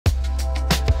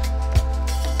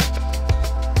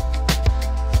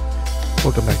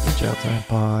Welcome back to the Chow Time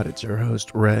Pod. It's your host,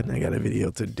 Red, and I got a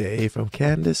video today from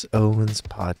Candace Owens'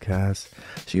 podcast.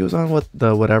 She was on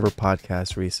the Whatever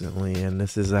podcast recently, and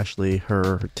this is actually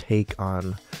her take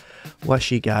on what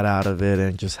she got out of it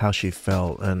and just how she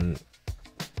felt. And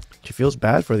she feels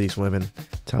bad for these women.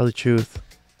 Tell the truth,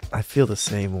 I feel the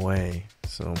same way.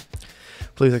 So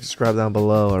please subscribe down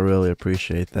below. I really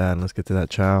appreciate that. And let's get to that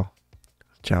chow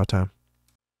time.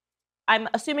 I'm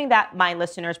assuming that my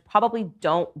listeners probably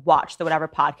don't watch the Whatever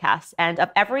podcast. And of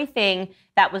everything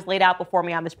that was laid out before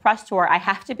me on this press tour, I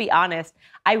have to be honest,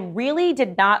 I really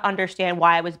did not understand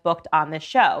why I was booked on this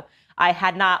show. I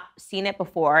had not seen it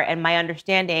before, and my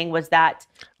understanding was that...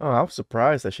 Oh, I was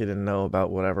surprised that she didn't know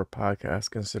about Whatever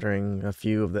podcast, considering a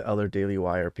few of the other Daily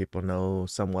Wire people know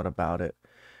somewhat about it.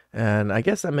 And I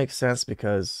guess that makes sense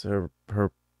because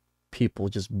her people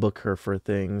just book her for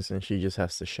things and she just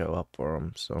has to show up for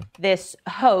them. So this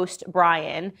host,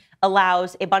 Brian,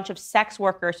 allows a bunch of sex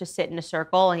workers to sit in a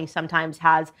circle, and he sometimes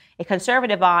has a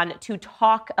conservative on to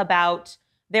talk about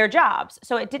their jobs.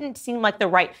 So it didn't seem like the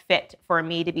right fit for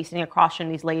me to be sitting across from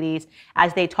these ladies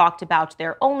as they talked about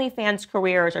their OnlyFans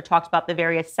careers or talked about the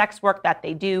various sex work that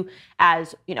they do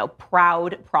as, you know,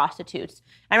 proud prostitutes.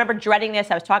 I remember dreading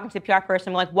this. I was talking to the PR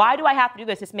person. I'm like, why do I have to do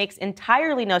this? This makes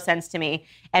entirely no sense to me.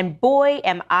 And boy,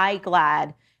 am I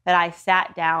glad that I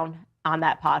sat down on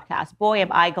that podcast. Boy,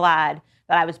 am I glad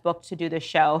that I was booked to do this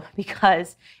show,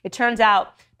 because it turns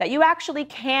out that you actually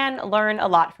can learn a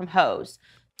lot from hoes.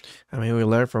 I mean, we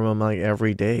learn from them like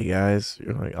every day, guys.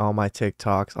 You know, like all my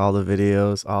TikToks, all the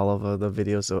videos, all of the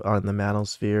videos on the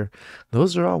manosphere.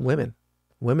 Those are all women.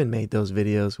 Women made those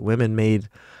videos. Women made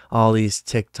all these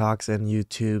TikToks and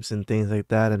YouTubes and things like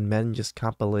that. And men just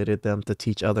compilated them to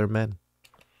teach other men.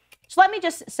 So let me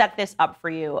just set this up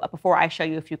for you before I show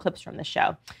you a few clips from the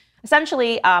show.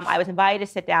 Essentially, I was invited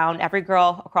to sit down. Every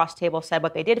girl across the table said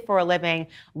what they did for a living.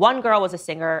 One girl was a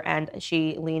singer, and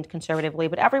she leaned conservatively.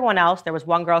 But everyone else, there was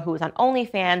one girl who was on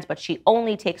OnlyFans, but she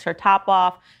only takes her top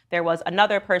off. There was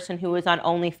another person who was on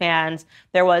OnlyFans.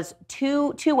 There was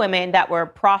two women that were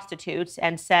prostitutes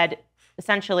and said,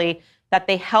 essentially, that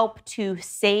they help to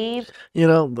save. You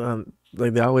know,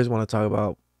 like they always want to talk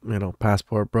about, you know,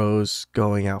 passport bros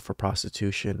going out for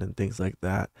prostitution and things like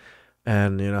that.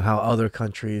 And, you know, how other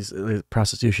countries,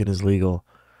 prostitution is legal.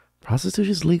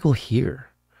 Prostitution is legal here.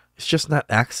 It's just not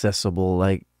accessible,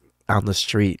 like, on the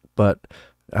street. But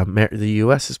the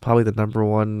U.S. is probably the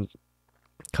 #1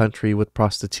 country with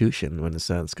prostitution, in a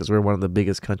sense, because we're one of the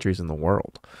biggest countries in the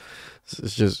world.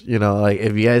 It's just, you know, like,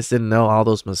 if you guys didn't know, all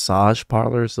those massage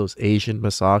parlors, those Asian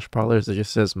massage parlors, it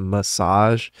just says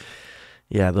massage.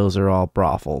 Yeah, those are all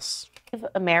brothels.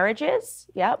 Marriages,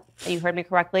 yep, you heard me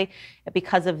correctly,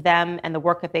 because of them and the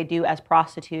work that they do as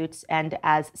prostitutes and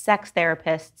as sex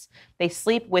therapists. They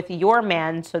sleep with your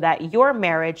man so that your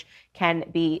marriage can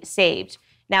be saved.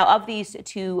 Now, of these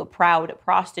two proud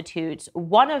prostitutes,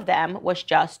 one of them was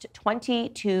just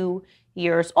 22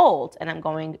 years old, and I'm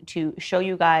going to show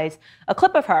you guys a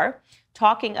clip of her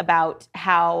talking about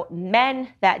how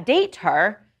men that date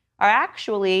her are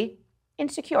actually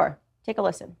insecure. Take a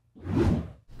listen.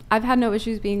 I've had no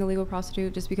issues being a legal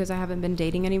prostitute just because I haven't been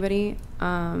dating anybody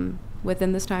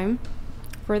within this time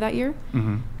for that year.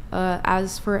 Mm-hmm.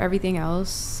 As for everything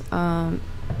else,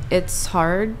 it's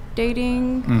hard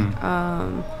dating.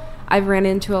 I've ran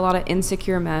into a lot of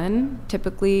insecure men.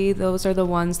 Typically, those are the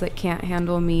ones that can't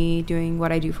handle me doing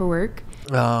what I do for work.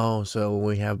 Oh, so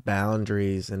we have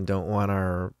boundaries and don't want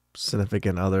our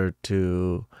significant other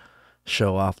to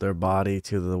show off their body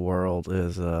to the world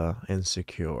is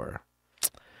insecure.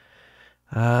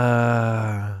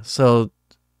 So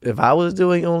if I was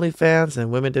doing OnlyFans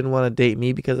and women didn't want to date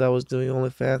me because I was doing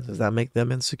OnlyFans, does that make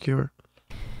them insecure?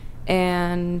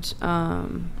 And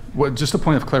well, just a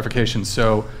point of clarification.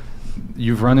 So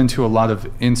you've run into a lot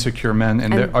of insecure men,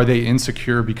 and are they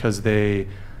insecure because they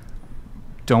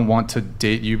don't want to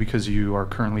date you because you are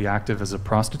currently active as a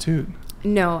prostitute?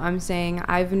 No, I'm saying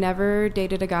I've never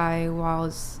dated a guy while I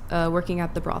was working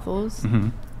at the brothels,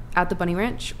 at the Bunny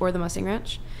Ranch or the Mustang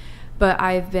Ranch. But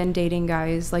I've been dating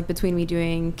guys, like, between me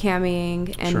doing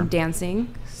camming and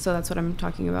dancing. So that's what I'm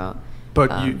talking about.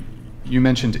 But you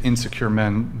mentioned insecure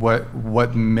men.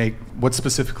 What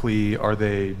specifically are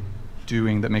they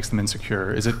doing that makes them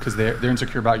insecure? Is it because they're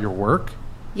insecure about your work?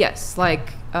 Yes,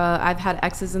 like I've had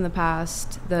exes in the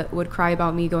past that would cry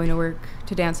about me going to work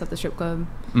to dance at the strip club.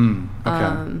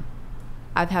 Okay.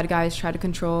 I've had guys try to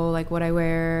control like what I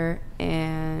wear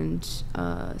and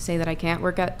say that I can't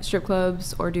work at strip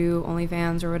clubs or do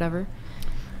OnlyFans or whatever.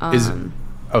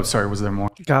 Oh, sorry, was there more?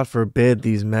 God forbid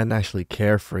these men actually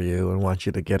care for you and want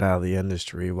you to get out of the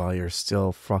industry while you're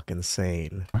still fucking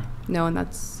sane. No, and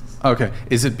that's... Okay.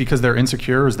 Is it because they're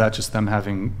insecure, or is that just them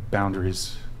having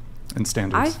boundaries and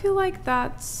standards? I feel like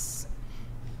that's...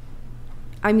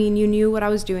 I mean, you knew what I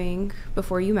was doing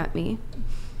before you met me,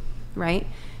 right?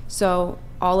 So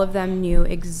all of them knew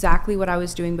exactly what I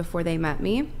was doing before they met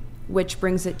me, which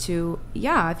brings it to,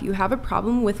 yeah, if you have a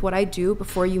problem with what I do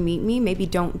before you meet me, maybe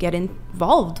don't get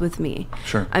involved with me.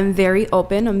 Sure. I'm very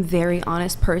open. I'm a very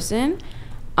honest person.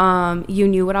 You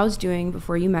knew what I was doing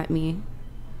before you met me.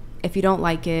 If you don't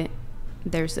like it,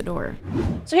 there's the door.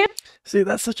 So here, See,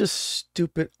 that's such a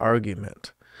stupid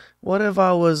argument. What if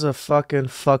I was a fucking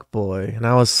fuckboy and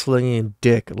I was slinging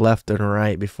dick left and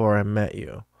right before I met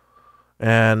you?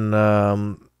 And,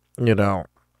 you know,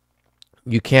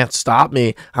 you can't stop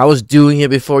me. I was doing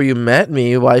it before you met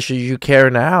me. Why should you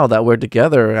care now that we're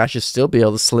together? I should still be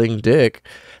able to sling dick.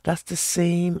 That's the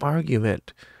same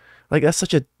argument. Like, that's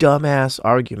such a dumbass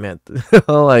argument.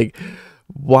 Like,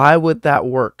 why would that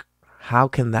work? How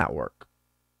can that work?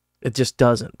 It just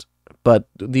doesn't. But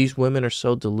these women are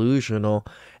so delusional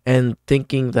and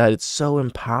thinking that it's so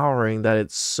empowering, that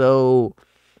it's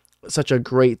such a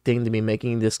great thing to be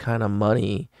making this kind of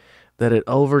money, that it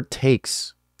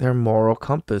overtakes their moral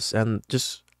compass and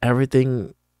just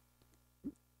everything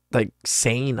like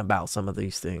sane about some of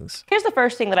these things. here's the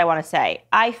first thing that I want to say.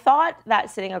 I thought that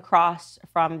sitting across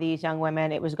from these young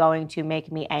women, it was going to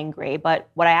make me angry. But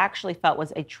what I actually felt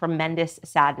was a tremendous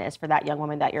sadness for that young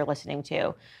woman that you're listening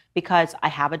to, because I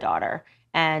have a daughter.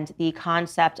 And the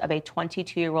concept of a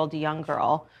 22-year-old young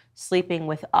girl sleeping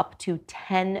with up to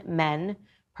 10 men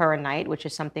per night, which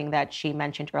is something that she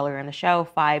mentioned earlier in the show,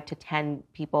 5 to 10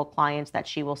 people, clients that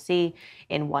she will see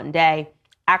in one day,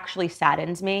 actually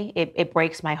saddens me. It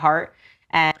breaks my heart.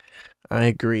 And I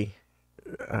agree.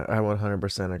 I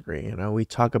 100% agree. You know, we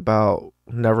talk about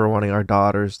never wanting our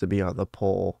daughters to be on the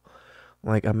pole.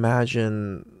 Like,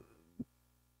 imagine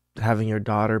having your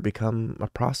daughter become a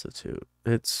prostitute.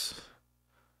 It's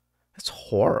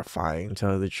horrifying, to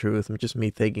tell you the truth. Just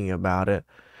me thinking about it.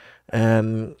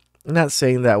 And I'm not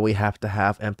saying that we have to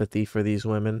have empathy for these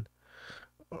women.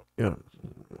 You know,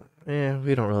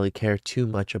 we don't really care too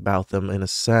much about them in a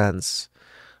sense.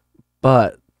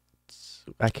 But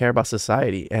I care about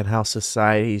society and how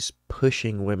society's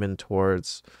pushing women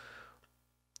towards,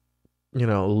 you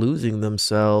know, losing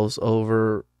themselves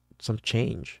over some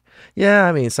change. Yeah,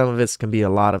 I mean, some of it can be a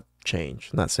lot of change.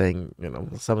 I'm not saying, you know,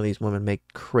 some of these women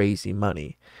make crazy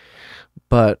money,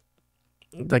 but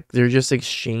like they're just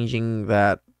exchanging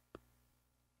that,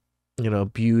 you know,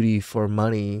 beauty for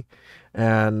money,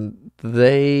 and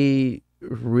they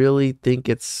really think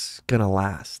it's gonna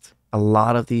last. A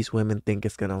lot of these women think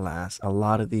it's gonna last. A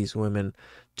lot of these women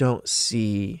don't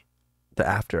see the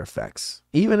after effects.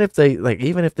 Even if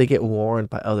they get warned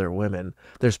by other women,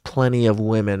 there's plenty of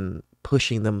women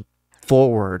pushing them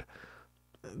forward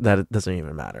that it doesn't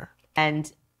even matter.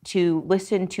 and to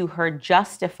listen to her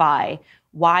justify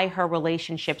why her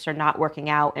relationships are not working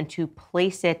out and to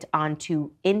place it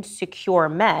onto insecure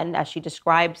men, as she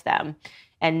describes them,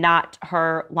 and not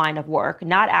her line of work,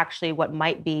 not actually what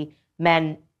might be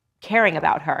men caring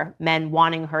about her, men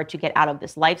wanting her to get out of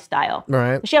this lifestyle.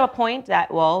 Right. Does she have a point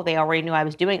that, well, they already knew I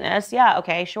was doing this? Yeah,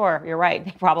 okay, sure, you're right.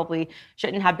 They probably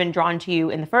shouldn't have been drawn to you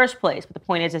in the first place. But the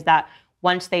point is that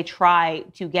once they try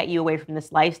to get you away from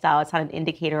this lifestyle, it's not an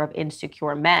indicator of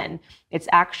insecure men. It's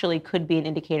actually could be an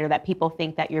indicator that people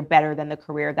think that you're better than the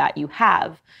career that you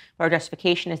have. Her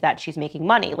justification is that she's making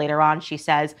money. Later on, she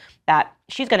says that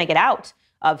she's going to get out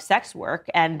of sex work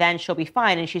and then she'll be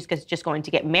fine and she's just going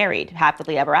to get married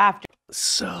happily ever after.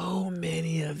 So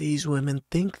many of these women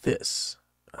think this.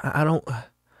 I don't.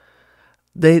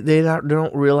 They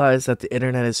don't realize that the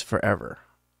internet is forever.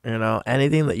 You know,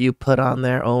 anything that you put on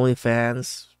there,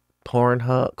 OnlyFans,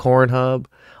 Pornhub,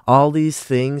 all these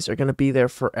things are going to be there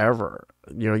forever.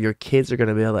 You know, your kids are going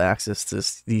to be able to access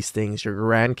these things. Your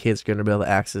grandkids are going to be able to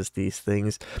access these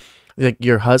things. Like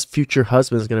your future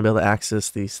husband is going to be able to access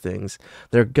these things.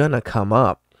 They're going to come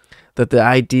up. That the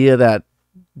idea that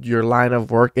your line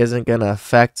of work isn't going to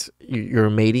affect your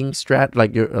mating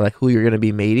like who you're going to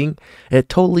be mating, it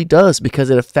totally does, because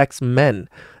it affects men.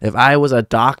 If I was a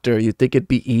doctor, you think it'd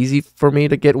be easy for me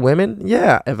to get women?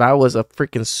 Yeah. If I was a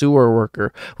freaking sewer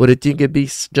worker, would it think it'd be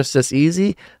just as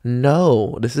easy?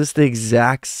 No. This is the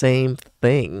exact same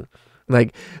thing.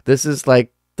 Like, this is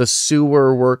like the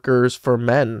sewer workers for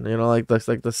men, you know, like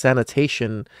the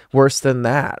sanitation, worse than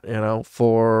that, you know,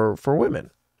 for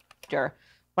women.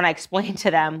 When I explained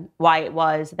to them why it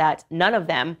was that none of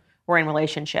them were in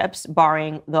relationships,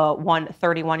 barring the one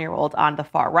 31-year-old on the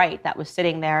far right that was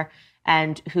sitting there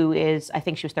and who is, I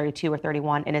think she was 32 or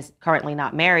 31 and is currently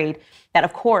not married, that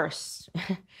of course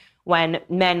when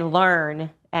men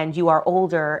learn and you are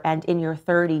older and in your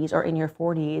 30s or in your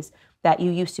 40s that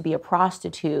you used to be a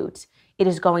prostitute, it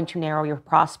is going to narrow your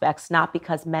prospects, not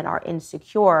because men are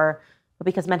insecure, but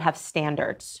because men have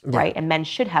standards, right? And men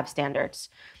should have standards.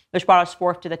 Which brought us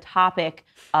forth to the topic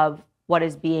of what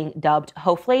is being dubbed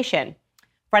hoflation.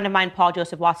 Friend of mine, Paul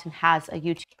Joseph Watson, has a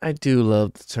YouTube. I do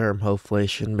love the term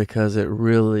hoflation because it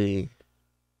really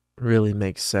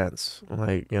makes sense.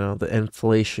 Like, you know, the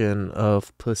inflation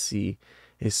of pussy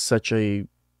is such a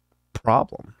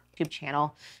problem. YouTube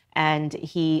channel, and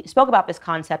he spoke about this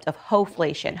concept of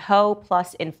hoflation, ho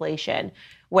plus inflation,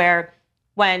 where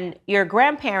when your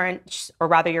grandparents, or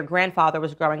rather your grandfather,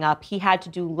 was growing up, he had to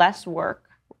do less work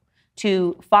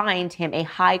to find him a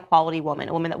high quality woman,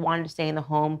 a woman that wanted to stay in the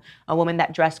home, a woman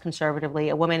that dressed conservatively,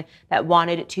 a woman that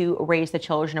wanted to raise the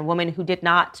children, a woman who did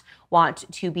not want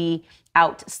to be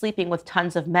out sleeping with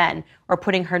tons of men or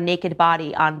putting her naked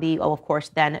body on the, of course,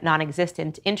 then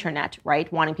non-existent internet, right?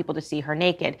 Wanting people to see her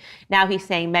naked. Now he's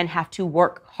saying men have to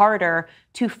work harder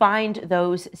to find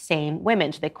those same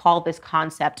women. So they call this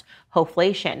concept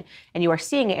hoflation. And you are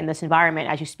seeing it in this environment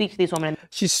as you speak to these women.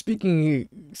 She's speaking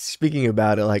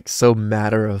about it like so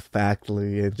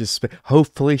matter-of-factly and just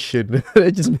hoflation.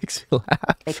 It just makes me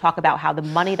laugh. They talk about how the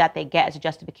money that they get is a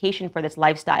justification for this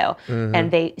lifestyle. And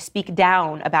they speak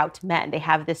down about men. They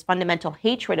have this fundamental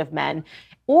hatred of men,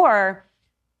 or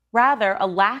rather a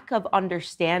lack of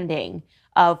understanding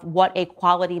of what a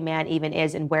quality man even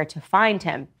is and where to find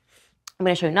him. I'm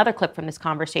going to show you another clip from this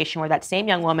conversation where that same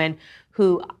young woman,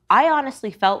 who I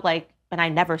honestly felt like, and I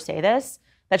never say this,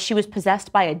 that she was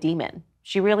possessed by a demon.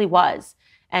 She really was.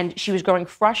 And she was growing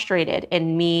frustrated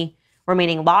in me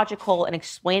remaining logical and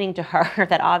explaining to her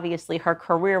that obviously her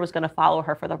career was going to follow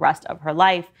her for the rest of her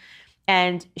life.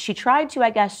 And she tried to, I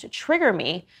guess, trigger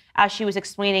me as she was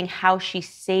explaining how she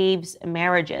saves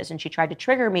marriages. And she tried to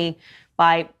trigger me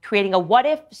by creating a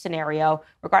what-if scenario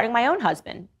regarding my own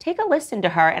husband. Take a listen to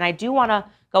her. And I do want to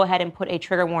go ahead and put a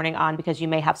trigger warning on because you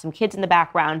may have some kids in the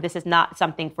background. This is not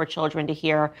something for children to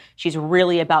hear. She's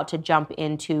really about to jump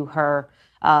into her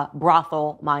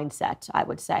brothel mindset, I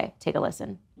would say. Take a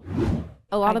listen.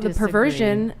 A lot of the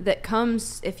perversion that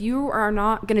comes, if you are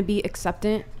not going to be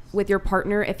acceptant with your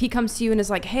partner, if he comes to you and is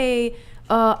like, hey,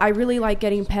 I really like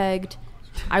getting pegged,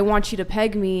 I want you to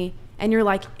peg me, and you're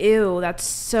like, ew, that's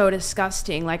so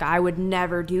disgusting, like I would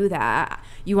never do that,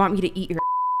 you want me to eat your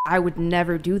I would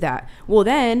never do that. Well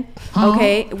then,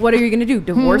 okay, what are you gonna do?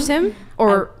 Divorce him?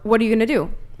 Or what are you gonna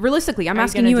do? Realistically, I'm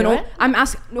asking you,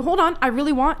 hold on, I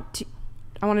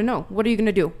want to know, what are you going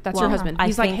to do? That's your husband.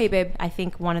 He's like, hey, babe. I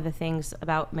think one of the things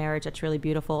about marriage that's really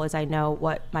beautiful is I know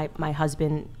what my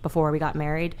husband, before we got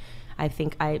married,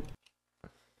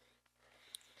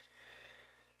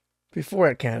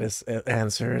 Before Candace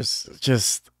answers,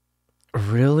 just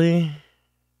really?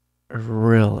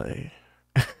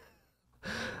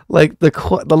 Like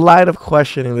the line of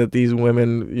questioning that these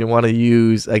women you want to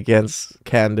use against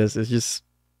Candace is just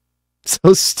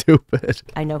so stupid.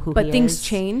 I know who but he is. But things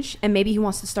change, and maybe he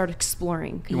wants to start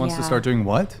exploring. He wants to start doing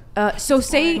what?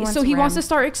 He wants to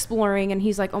start exploring, and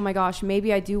he's like, oh my gosh,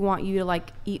 maybe I do want you to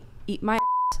like eat my ass,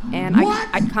 and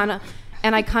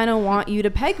I kind of want you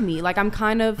to peg me. Like I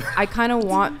kind of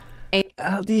want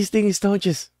these things don't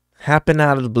just happen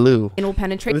out of the blue. Anal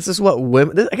penetration. This is what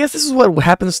women. I guess this is what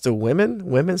happens to women.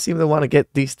 Women seem to want to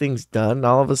get these things done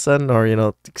all of a sudden, or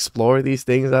explore these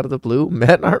things out of the blue.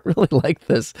 Men aren't really like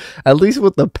this, at least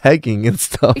with the pegging and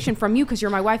stuff. From you, because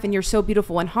you're my wife and you're so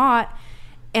beautiful and hot,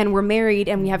 and we're married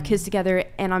and we have kids together,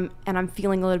 and I'm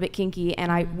feeling a little bit kinky,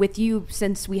 and I with you,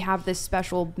 since we have this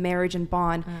special marriage and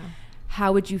bond.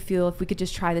 How would you feel if we could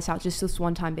just try this out just this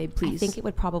one time, babe, please? I think it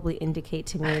would probably indicate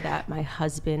to me that my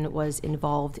husband was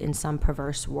involved in some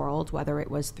perverse world, whether it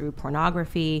was through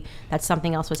pornography, that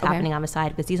something else was happening on the side,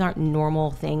 because these aren't normal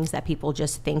things that people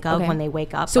just think of when they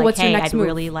wake up. So like, what's your hey, next I'd move?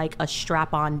 really like a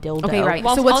strap-on dildo. Okay, right.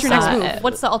 Well, so what's your next move?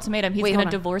 What's the ultimatum? He's going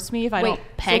to divorce me if I don't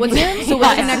peg him? So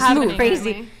what's your next move?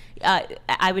 Crazy.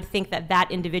 I would think that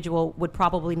individual would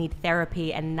probably need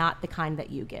therapy and not the kind that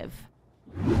you give.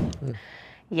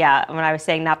 Yeah, when I was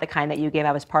saying not the kind that you gave,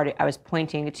 I was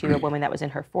pointing to a woman that was in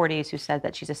her 40s who said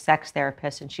that she's a sex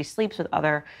therapist and she sleeps with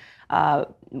other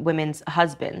women's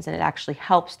husbands, and it actually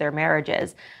helps their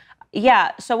marriages.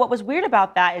 Yeah, so what was weird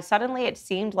about that is suddenly it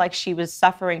seemed like she was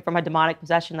suffering from a demonic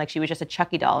possession, like she was just a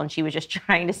Chucky doll, and she was just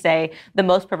trying to say the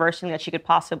most perverse thing that she could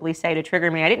possibly say to trigger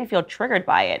me. I didn't feel triggered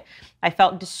by it. I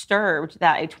felt disturbed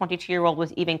that a 22-year-old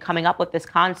was even coming up with this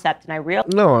concept, and I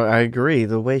realized... No, I agree.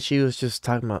 The way she was just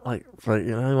talking about, like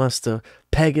he wants to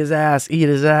peg his ass, eat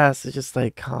his ass, it's just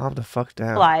like, calm the fuck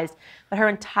down. But her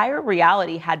entire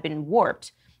reality had been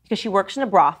warped. because she works in a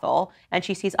brothel and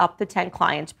she sees up to 10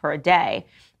 clients per day.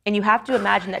 And you have to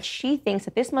imagine that she thinks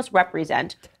that this must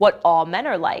represent what all men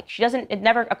are like. It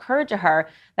never occurred to her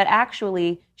that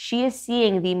actually she is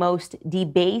seeing the most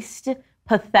debased,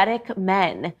 pathetic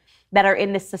men that are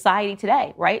in this society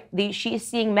today, right? She is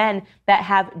seeing men that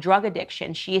have drug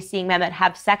addiction. She is seeing men that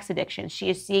have sex addiction. She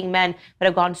is seeing men that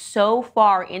have gone so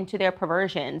far into their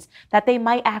perversions that they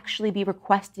might actually be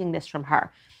requesting this from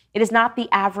her. It is not the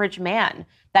average man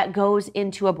that goes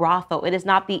into a brothel. It is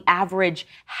not the average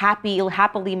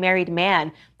happily married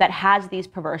man that has these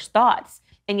perverse thoughts.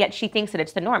 And yet she thinks that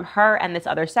it's the norm. Her and this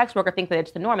other sex worker think that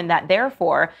it's the norm, and that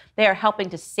therefore they are helping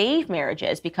to save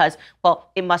marriages because,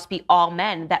 well, it must be all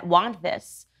men that want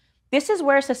this. This is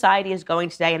where society is going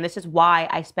today, and this is why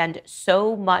I spend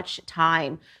so much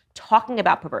time talking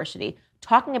about perversity,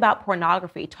 talking about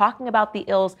pornography, talking about the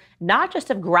ills, not just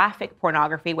of graphic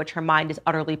pornography, which her mind is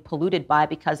utterly polluted by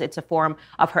because it's a form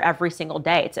of her every single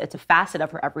day. It's a facet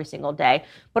of her every single day,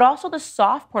 but also the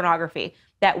soft pornography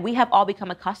that we have all become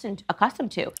accustomed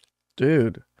to.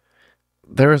 Dude,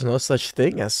 there is no such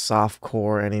thing as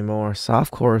softcore anymore.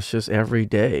 Softcore is just every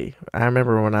day. I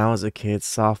remember when I was a kid,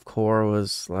 softcore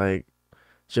was like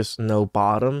just no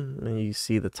bottom, and you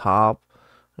see the top,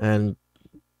 and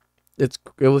it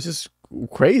was just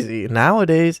crazy.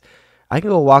 Nowadays, I can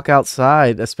go walk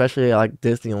outside, especially like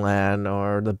Disneyland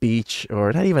or the beach,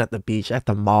 or not even at the beach, at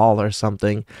the mall or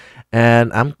something,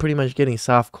 and I'm pretty much getting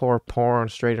softcore porn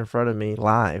straight in front of me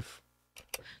live.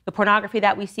 The pornography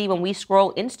that we see when we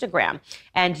scroll Instagram,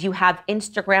 and you have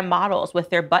Instagram models with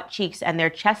their butt cheeks and their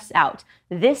chests out.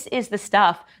 This is the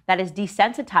stuff that is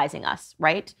desensitizing us,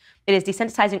 right? It is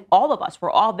desensitizing all of us.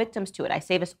 We're all victims to it. I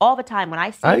say this all the time. When I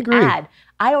see an ad,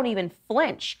 I don't even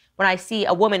flinch when I see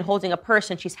a woman holding a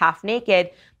purse and she's half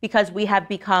naked, because we have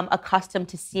become accustomed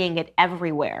to seeing it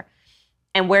everywhere.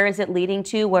 And where is it leading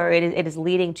to? Where it is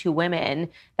leading to women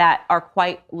that are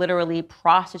quite literally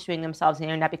prostituting themselves on the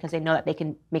internet because they know that they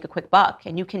can make a quick buck.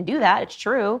 And you can do that. It's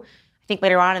true. I think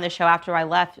later on in the show, after I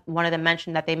left, one of them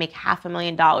mentioned that they make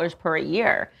 $500,000 per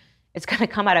year. It's going to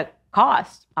come at a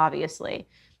cost, obviously.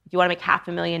 If you want to make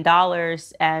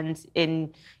 $500,000 and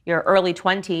in your early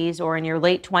 20s or in your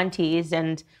late 20s,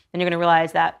 and then you're going to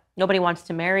realize that nobody wants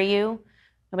to marry you,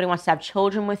 nobody wants to have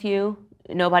children with you,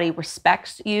 nobody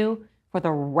respects you for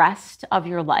the rest of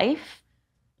your life,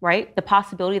 right? The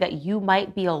possibility that you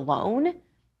might be alone,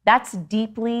 that's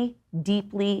deeply,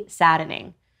 deeply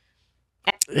saddening.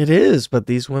 It is, but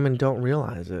these women don't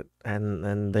realize it,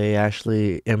 and they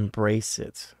actually embrace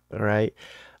it, right?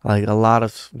 Like a lot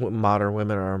of modern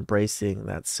women are embracing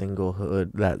that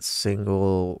singlehood, that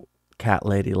single cat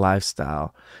lady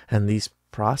lifestyle, and these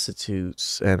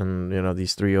prostitutes and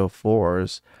these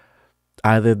 304s,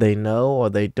 either they know or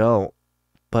they don't,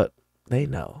 but they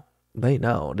know.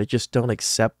 They just don't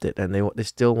accept it, and they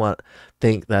still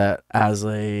think that as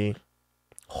a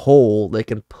whole they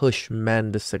can push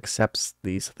men to accept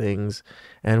these things,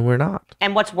 and we're not.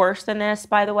 And what's worse than this,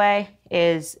 by the way,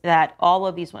 is that all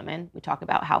of these women, we talk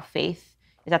about how faith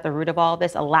is at the root of all of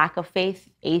this, a lack of faith,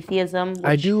 atheism.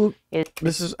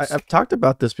 I've talked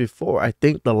about this before. I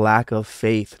think the lack of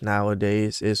faith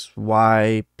nowadays is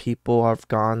why people have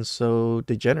gone so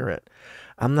degenerate.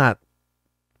 I'm not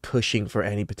pushing for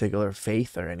any particular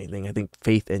faith or anything. I think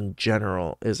faith in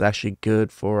general is actually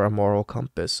good for a moral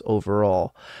compass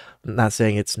overall. I'm not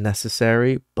saying it's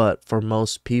necessary, but for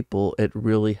most people, it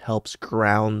really helps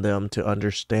ground them to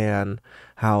understand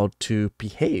how to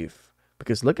behave.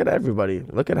 Because look at everybody.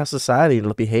 Look at how society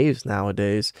behaves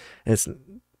nowadays. It's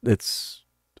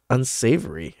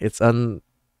unsavory. It's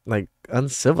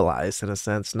uncivilized in a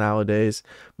sense nowadays.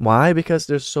 Why? Because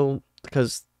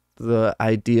the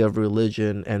idea of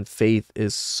religion and faith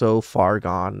is so far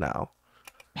gone now.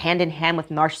 Hand in hand with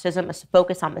narcissism, a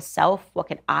focus on the self. What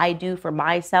can I do for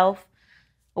myself?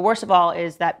 But worst of all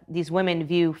is that these women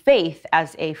view faith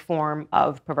as a form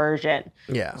of perversion.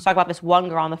 Yeah. Let's talk about this one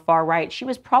girl on the far right. She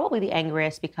was probably the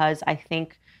angriest because I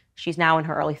think she's now in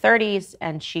her early 30s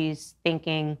and she's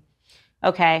thinking,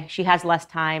 okay, she has less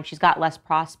time, she's got less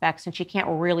prospects, and she can't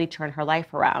really turn her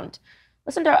life around.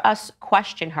 Listen to us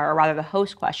question her, or rather the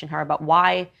host question her about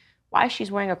why she's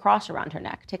wearing a cross around her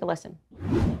neck. Take a listen.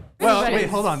 Well, wait,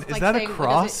 hold on. Is that a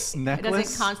cross necklace?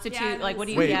 Does it constitute, what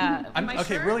do you... Wait, yeah.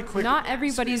 Okay, really quick. Not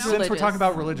everybody's Since religious. we're talking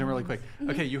about religion really quick.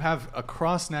 Okay, you have a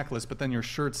cross necklace, but then your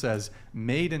shirt says,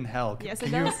 made in hell. Yes, it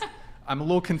does. I'm a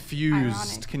little confused.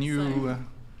 Ironic, Can you...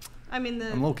 I'm a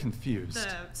little confused.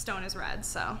 The stone is red,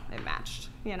 so it matched,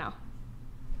 But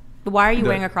why are you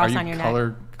wearing a cross on your neck? Are you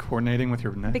color coordinating with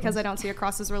your neck? Because I don't see a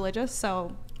cross as religious,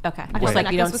 so Okay. I Just felt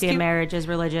like you this don't was see a cute. marriage as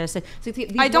religious. So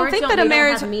I don't think that a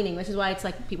marriage have a meaning. This is why it's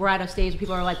like we're at a stage where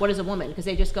people are like, "What is a woman?" Because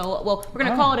they just go, "Well, we're going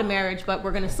to call it a marriage, but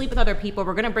we're going to sleep with other people.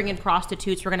 We're going to bring in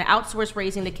prostitutes. We're going to outsource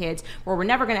raising the kids, or we're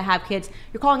never going to have kids."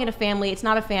 You're calling it a family. It's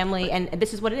not a family, and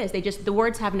this is what it is. The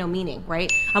words have no meaning,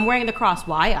 right? I'm wearing the cross.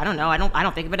 Why? I don't know. I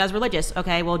don't think of it as religious.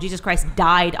 Okay, well, Jesus Christ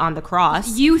died on the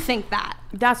cross. You think that.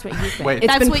 That's what you think. Wait. It's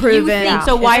That's been what proven. you think. Yeah.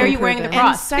 So why are you wearing the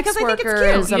cross? Sex Because I think it's worker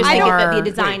cute. is a You just think more that the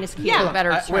design is cute. Yeah.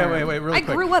 better term. Wait, really I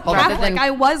quick. grew up Hold on. Catholic.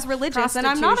 I was religious, and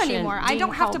I'm not Prostitution anymore. I being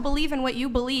don't have to called- believe in what you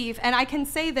believe, and I can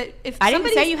say that if I didn't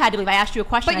somebody's- say you had to believe. I asked you a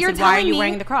question. But I you're said, why are telling you me,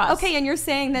 wearing the cross? Okay, and you're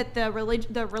saying that the religious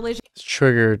It's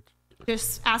triggered.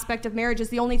 aspect of marriage is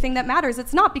the only thing that matters.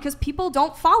 It's not, because people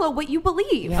don't follow what you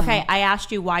believe. Okay, I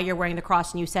asked you why you're wearing the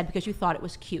cross, and you said because you thought it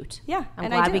was cute. Yeah, I'm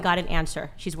and I glad do. we got an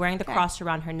answer. She's wearing the Okay. cross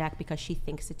around her neck because she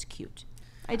thinks it's cute.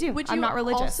 I do. Would I'm you not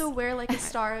religious. also wear like a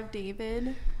Star of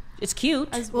David? It's cute.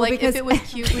 As Well, like because- if it was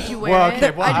cute, would you wear Well, it? okay,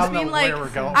 well, I I just don't know mean like where we're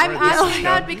going- I'm where this is asking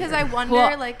that going. because I wonder.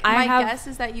 Well, like I my have- guess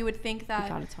is that you would think that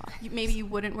gotta talk. maybe you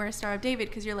wouldn't wear a Star of David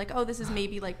because you're like, oh, this is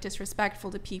maybe like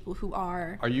disrespectful to people who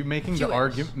are. Are you making Jewish. the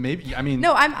argument? Maybe. I mean.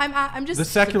 No, I'm just. The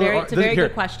secular. It's a very here,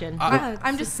 good question.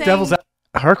 I'm just saying. Devil's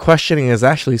Her questioning is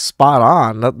actually spot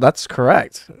on. That's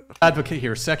correct. advocate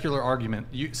here. Secular argument.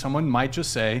 Someone might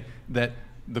just say that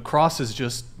the cross is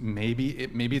just maybe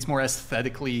it's more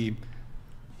aesthetically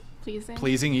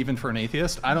pleasing even for an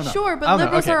atheist. I don't know. Sure, I but don't know.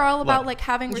 liberals Okay, are all look. about like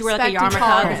having Would you wear, like, respect a and yarmulke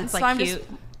 'cause tolerance. it's, So like, I'm cute? just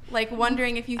like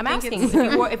wondering if you I'm think asking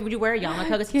it's. would you wear a yarmulke?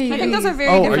 That's Yeah, I think those are very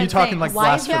Oh, different are you talking things. like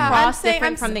Why is the blasphemy? cross saying-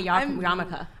 different from the I'm-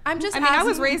 yarmulke? I'm just. I mean, I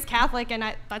was asking- raised Catholic, and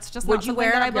that's just Would not you something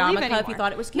wear that a I believe yarmulke anymore. if you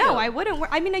thought it was cute? No, I wouldn't wear.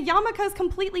 I mean, a yarmulke is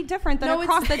completely different than No, a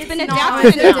cross that's it's been not.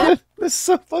 adapted into. This is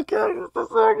so fucking. This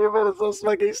argument is so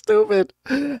fucking stupid.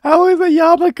 How is a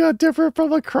yarmulke different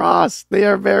from a cross? They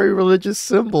are very religious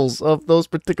symbols of those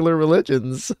particular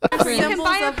religions. You can Symbols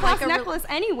buy a of, cross like, a re- necklace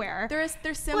anywhere.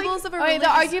 They're symbols of a Okay,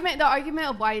 religious. the argument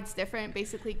of why it's different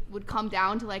basically would come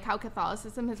down to like how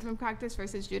Catholicism has been practiced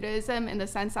versus Judaism, in the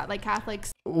sense that like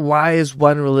Catholics Why is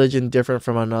one religion different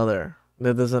from another?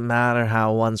 It doesn't matter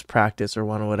how one's practiced or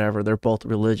one or whatever. They're both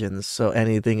religions. So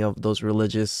anything of those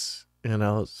religious,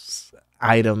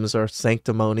 items or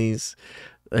sanctimonies,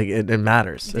 like it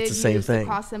matters. did It's the same use the thing.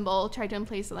 cross symbol, tried to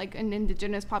emplace like in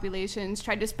indigenous populations,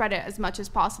 tried to spread it as much as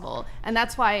possible, and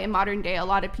that's why in modern day a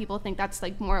lot of people think that's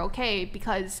like more okay,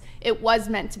 because it was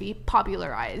meant to be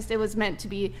popularized. It was meant to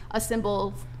be a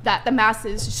symbol that the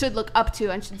masses should look up to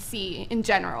and should see in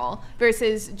general,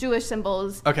 versus Jewish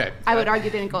symbols. Okay. I would argue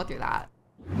didn't go through that.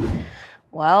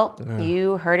 Well,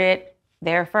 you heard it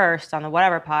there first on the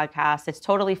Whatever podcast. It's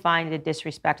totally fine to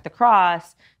disrespect the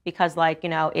cross because,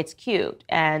 it's cute,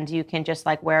 and you can just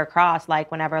wear a cross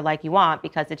whenever you want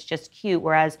because it's just cute.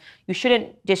 Whereas you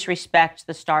shouldn't disrespect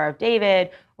the Star of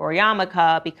David or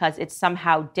yarmulke because it's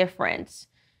somehow different.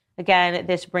 Again,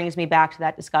 this brings me back to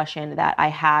that discussion that I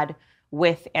had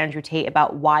with Andrew Tate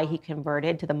about why he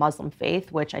converted to the Muslim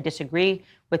faith, which I disagree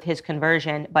with his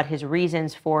conversion, but his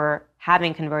reasons for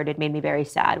having converted made me very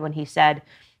sad when he said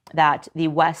that the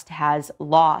West has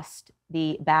lost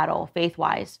the battle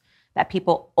faith-wise, that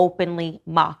people openly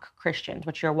mock Christians.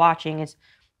 What you're watching is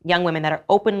young women that are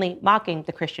openly mocking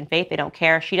the Christian faith. They don't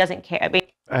care. She doesn't care.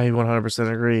 I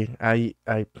 100% agree.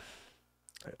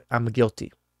 I'm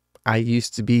guilty. I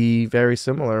used to be very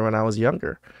similar when I was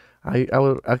younger. I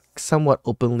would somewhat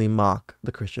openly mock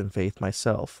the Christian faith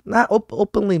myself. Not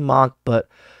openly mock, but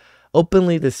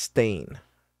openly disdain.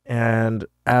 And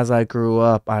as I grew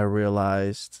up, I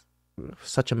realized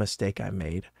such a mistake I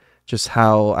made. Just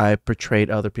how I portrayed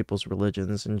other people's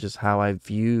religions and just how I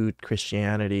viewed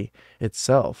Christianity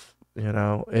itself. It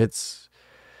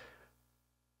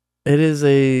is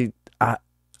a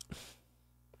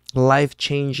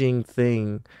life-changing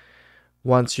thing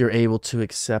once you're able to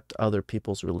accept other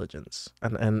people's religions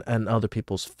and other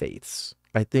people's faiths.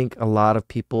 I think a lot of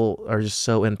people are just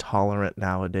so intolerant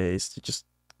nowadays. They just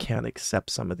can't accept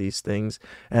some of these things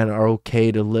and are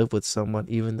okay to live with someone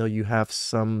even though you have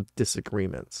some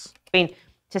disagreements.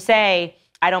 To say,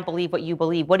 I don't believe what you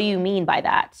believe, what do you mean by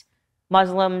that?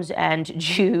 Muslims and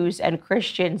Jews and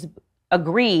Christians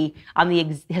agree on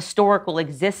the historical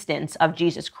existence of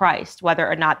Jesus Christ. Whether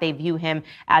or not they view him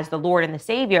as the Lord and the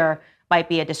Savior might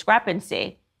be a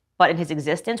discrepancy, but in his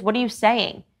existence, what are you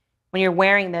saying when you're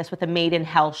wearing this with a Made in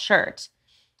Hell shirt?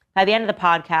 By the end of the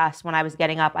podcast, when I was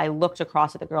getting up, I looked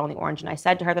across at the girl in the orange and I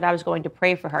said to her that I was going to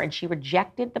pray for her, and she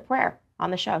rejected the prayer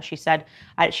on the show. She said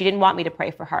she didn't want me to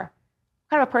pray for her.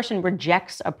 What kind of a person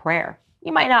rejects a prayer?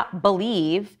 You might not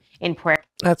believe in prayer.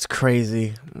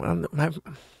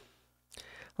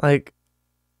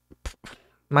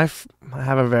 I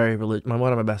have a very one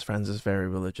of my best friends is very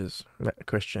religious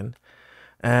Christian,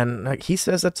 and like he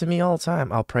says that to me all the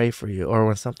time. I'll pray for you. Or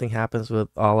when something happens with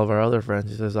all of our other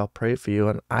friends, he says, I'll pray for you.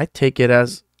 And I take it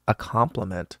as a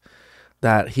compliment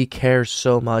that he cares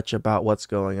so much about what's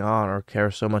going on, or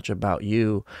cares so much about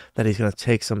you, that he's going to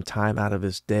take some time out of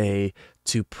his day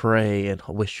to pray and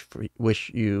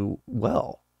wish you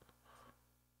well.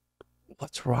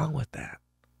 What's wrong with that?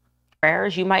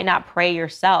 Prayers, you might not pray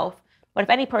yourself, but if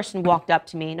any person walked up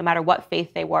to me, no matter what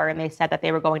faith they were, and they said that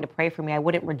they were going to pray for me, I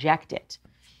wouldn't reject it.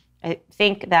 I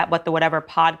think that what the Whatever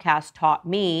podcast taught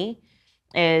me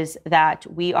is that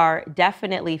we are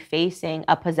definitely facing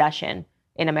a possession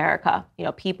in America. You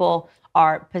know, people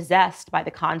are possessed by the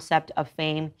concept of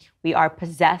fame. We are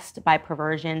possessed by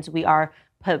perversions. We are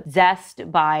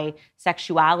possessed by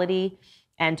sexuality.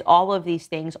 And all of these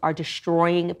things are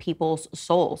destroying people's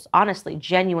souls, honestly,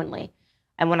 genuinely.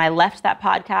 And when I left that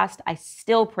podcast, I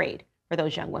still prayed for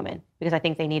those young women because I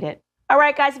think they need it. All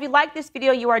right, guys, if you like this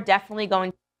video, you are definitely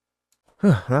going.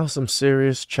 That was some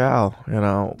serious chow, you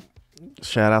know.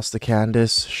 Shout outs to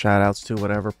Candace. Shout outs to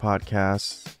Whatever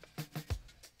podcast.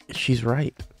 She's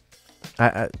right.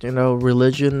 You know,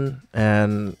 religion,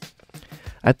 and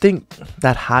I think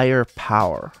that higher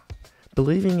power,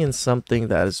 believing in something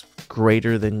that is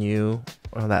greater than you,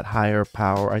 or that higher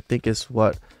power, I think is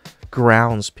what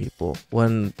grounds people.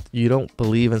 When you don't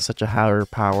believe in such a higher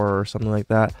power or something like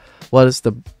that, what is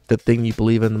the thing you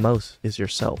believe in the most is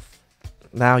yourself.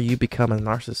 Now you become a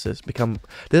narcissist.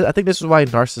 I think this is why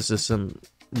narcissism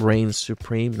reigns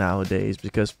supreme nowadays,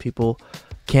 because people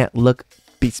can't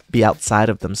be outside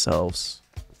of themselves,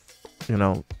 you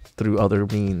know, through other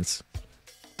means.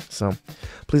 So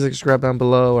please subscribe down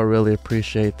below. I really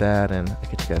appreciate that, and I'll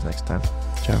catch you guys next time.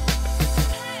 Ciao.